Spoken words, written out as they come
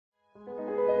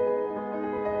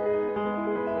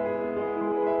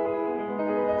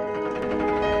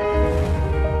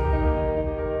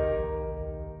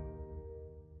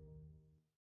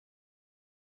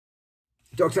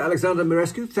Dr. Alexander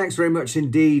Mirescu, thanks very much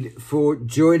indeed for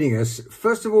joining us.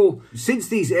 First of all, since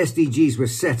these SDGs were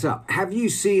set up, have you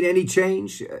seen any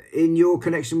change in your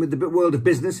connection with the world of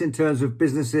business in terms of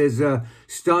businesses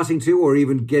starting to or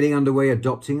even getting underway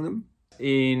adopting them?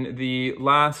 In the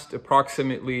last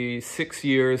approximately 6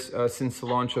 years since the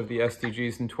launch of the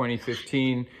SDGs in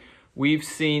 2015, we've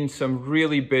seen some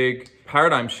really big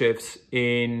paradigm shifts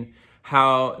in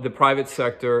how the private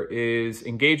sector is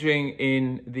engaging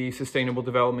in the Sustainable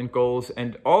Development Goals,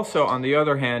 and also, on the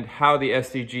other hand, how the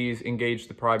SDGs engage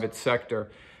the private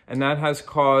sector. And that has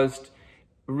caused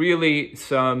really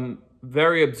some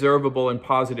very observable and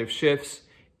positive shifts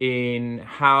in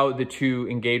how the two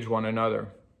engage one another.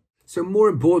 So more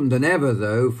important than ever,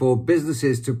 though, for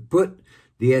businesses to put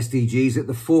the SDGs at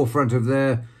the forefront of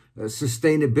their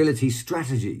sustainability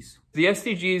strategies. The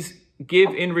SDGs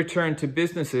give in return to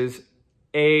businesses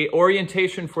a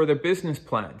orientation for their business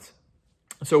plans.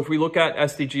 So if we look at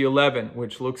SDG 11,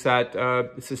 which looks at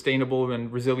sustainable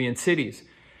and resilient cities,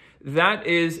 that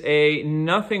is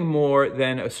nothing more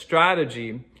than a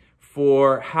strategy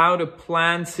for how to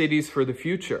plan cities for the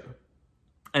future.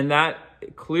 And that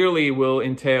clearly will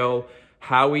entail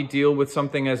how we deal with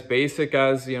something as basic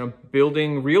as,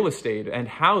 building real estate and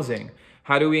housing.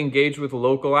 How do we engage with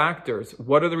local actors?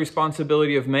 What are the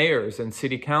responsibility of mayors and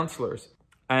city councilors?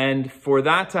 And for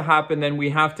that to happen, then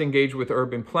we have to engage with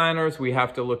urban planners. We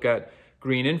have to look at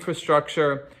green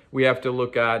infrastructure. We have to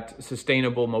look at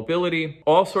sustainable mobility,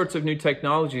 all sorts of new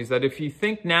technologies that if you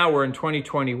think now we're in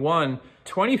 2021,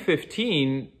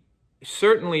 2015,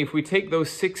 certainly if we take those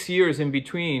 6 years in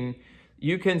between,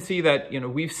 you can see that,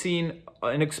 we've seen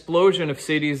an explosion of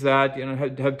cities that,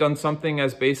 have done something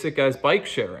as basic as bike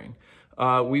sharing.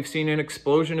 We've seen an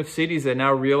explosion of cities that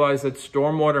now realize that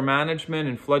stormwater management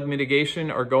and flood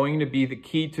mitigation are going to be the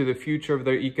key to the future of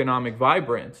their economic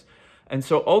vibrance. And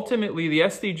so ultimately the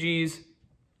SDGs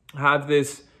have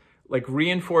this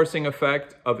reinforcing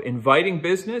effect of inviting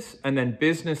business, and then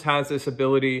business has this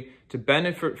ability to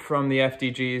benefit from the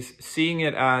SDGs, seeing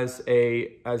it as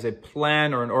a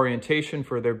plan or an orientation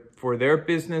for their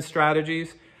business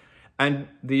strategies. And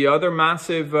the other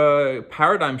massive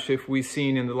paradigm shift we've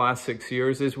seen in the last 6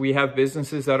 years is we have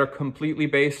businesses that are completely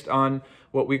based on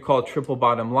what we call triple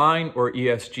bottom line or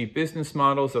ESG business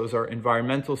models. Those are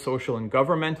environmental, social, and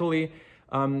governmentally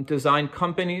designed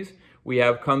companies. We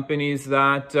have companies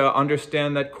that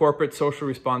understand that corporate social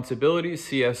responsibilities,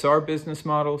 CSR business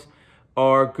models,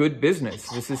 are good business.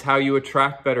 This is how you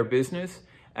attract better business.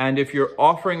 And if you're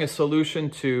offering a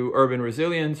solution to urban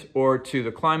resilience or to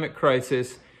the climate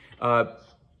crisis,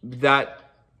 that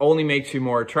only makes you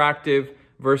more attractive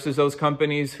versus those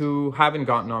companies who haven't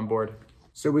gotten on board.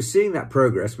 So we're seeing that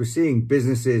progress. We're seeing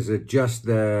businesses adjust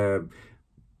their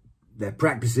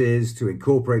practices to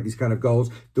incorporate these kind of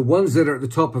goals. The ones that are at the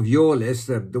top of your list,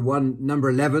 the one number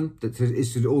 11, that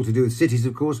is all to do with cities,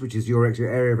 of course, which is your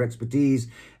area of expertise,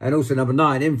 and also number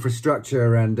 9,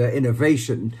 infrastructure and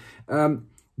innovation.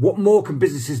 What more can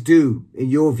businesses do, in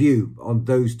your view, on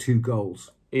those two goals?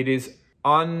 It is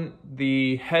on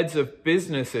the heads of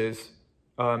businesses,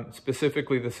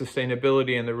 specifically the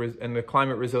sustainability and the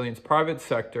climate resilience private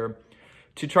sector,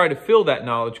 to try to fill that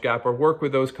knowledge gap or work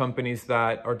with those companies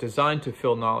that are designed to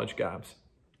fill knowledge gaps.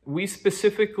 We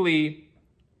specifically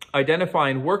identify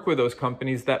and work with those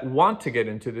companies that want to get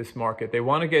into this market. They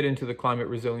want to get into the climate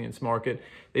resilience market.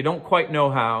 They don't quite know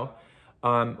how,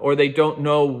 or they don't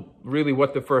know really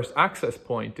what the first access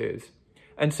point is.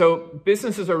 And so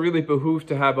businesses are really behooved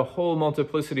to have a whole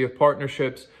multiplicity of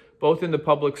partnerships, both in the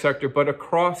public sector, but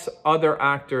across other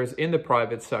actors in the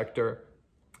private sector,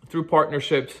 through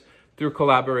partnerships, through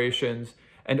collaborations.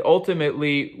 And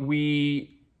ultimately,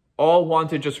 we all want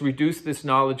to just reduce this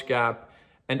knowledge gap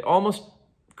and almost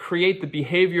create the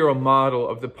behavioral model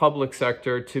of the public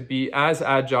sector to be as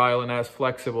agile and as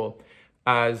flexible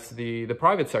as the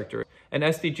private sector. And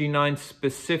SDG 9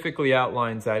 specifically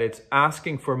outlines that. It's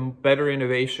asking for better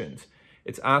innovations.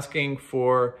 It's asking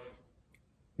for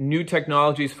new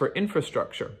technologies for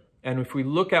infrastructure. And if we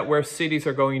look at where cities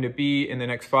are going to be in the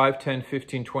next 5, 10,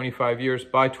 15, 25 years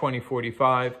by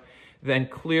 2045, then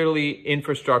clearly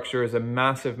infrastructure is a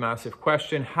massive, massive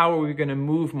question. How are we going to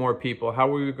move more people? How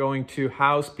are we going to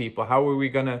house people? How are we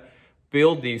going to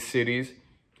build these cities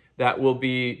that will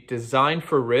be designed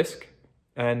for risk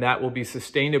and that will be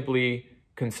sustainably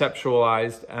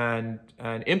conceptualized and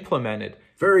implemented?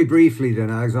 Very briefly then,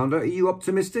 Alexander, are you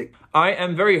optimistic? I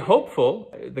am very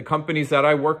hopeful. The companies that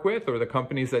I work with, or the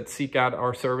companies that seek out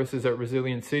our services at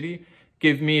Resilient City,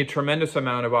 give me a tremendous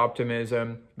amount of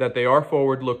optimism that they are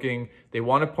forward-looking. They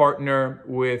want to partner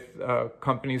with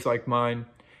companies like mine,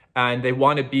 and they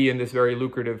want to be in this very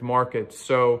lucrative market.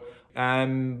 So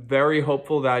I'm very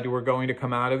hopeful that we're going to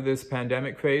come out of this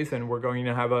pandemic phase and we're going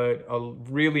to have a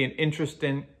really an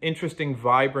interesting,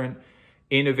 vibrant,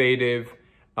 innovative,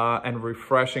 and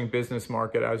refreshing business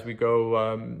market as we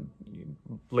go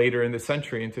later in the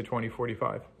century into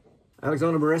 2045.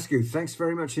 Alexander Mirescu, thanks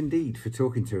very much indeed for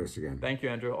talking to us again. Thank you,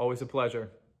 Andrew. Always a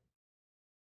pleasure.